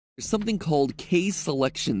something called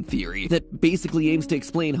K-selection theory that basically aims to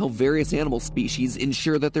explain how various animal species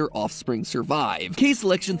ensure that their offspring survive.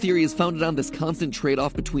 K-selection theory is founded on this constant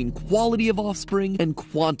trade-off between quality of offspring and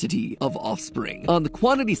quantity of offspring. On the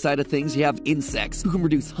quantity side of things, you have insects who can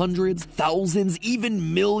produce hundreds, thousands,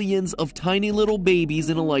 even millions of tiny little babies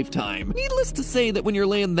in a lifetime. Needless to say that when you're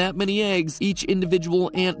laying that many eggs, each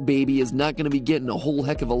individual ant baby is not going to be getting a whole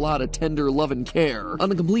heck of a lot of tender love and care. On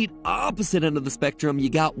the complete opposite end of the spectrum, you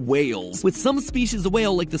got whales, with some species of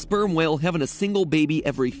whale like the sperm whale having a single baby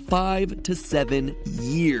every 5 to 7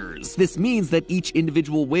 years. This means that each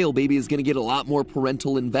individual whale baby is going to get a lot more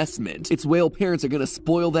parental investment. Its whale parents are going to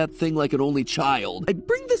spoil that thing like an only child. I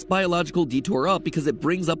bring this biological detour up because it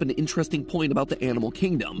brings up an interesting point about the animal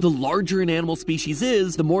kingdom. The larger an animal species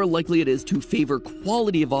is, the more likely it is to favor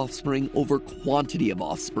quality of offspring over quantity of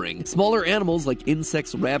offspring. Smaller animals like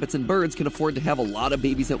insects, rabbits, and birds can afford to have a lot of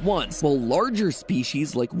babies at once, while larger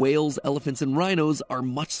species like whales, elephants, and rhinos are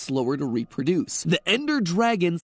much slower to reproduce. The Ender dragons